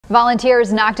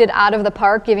Volunteers knocked it out of the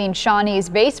park, giving Shawnee's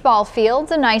baseball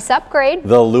fields a nice upgrade.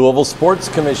 The Louisville Sports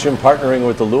Commission partnering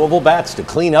with the Louisville Bats to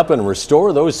clean up and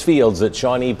restore those fields at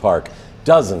Shawnee Park.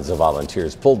 Dozens of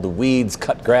volunteers pulled the weeds,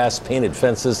 cut grass, painted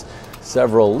fences.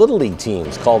 Several Little League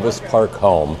teams call this park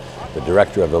home. The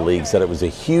director of the league said it was a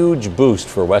huge boost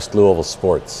for West Louisville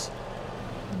Sports.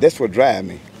 That's what drives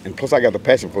me, and plus I got the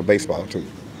passion for baseball too.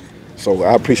 So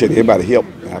I appreciate everybody's help.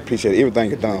 I appreciate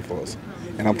everything you've done for us.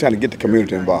 And I'm trying to get the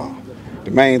community involved.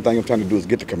 The main thing I'm trying to do is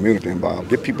get the community involved,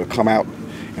 get people to come out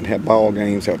and have ball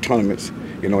games, have tournaments,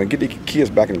 and get the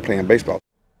kids back into playing baseball.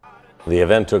 The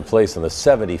event took place on the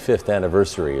 75th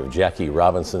anniversary of Jackie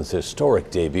Robinson's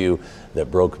historic debut that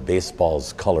broke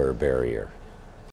baseball's color barrier.